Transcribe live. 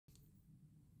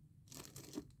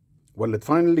Well, it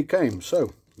finally came,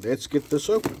 so let's get this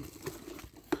open.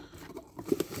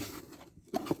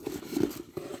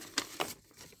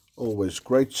 Always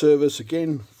great service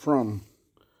again from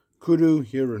Koodoo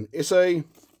here in SA.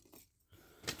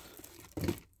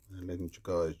 And let me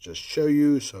guys just show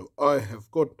you. So I have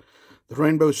got the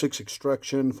Rainbow Six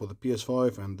Extraction for the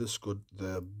PS5, and this got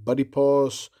the Buddy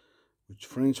Pass, which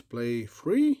friends play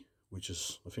free, which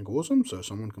is I think awesome, so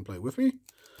someone can play with me.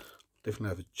 Definitely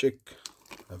have a check,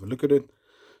 have a look at it.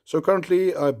 So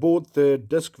currently I bought the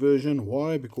disc version.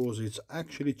 Why? Because it's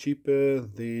actually cheaper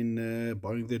than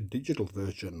buying the digital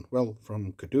version. Well,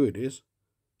 from Koodoo it is.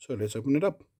 So let's open it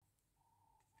up.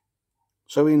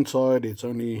 So inside it's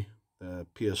only the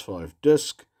PS5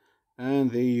 disc,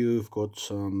 and there you've got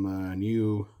some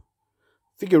new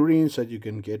figurines that you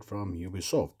can get from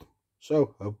Ubisoft.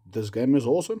 So hope this game is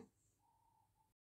awesome.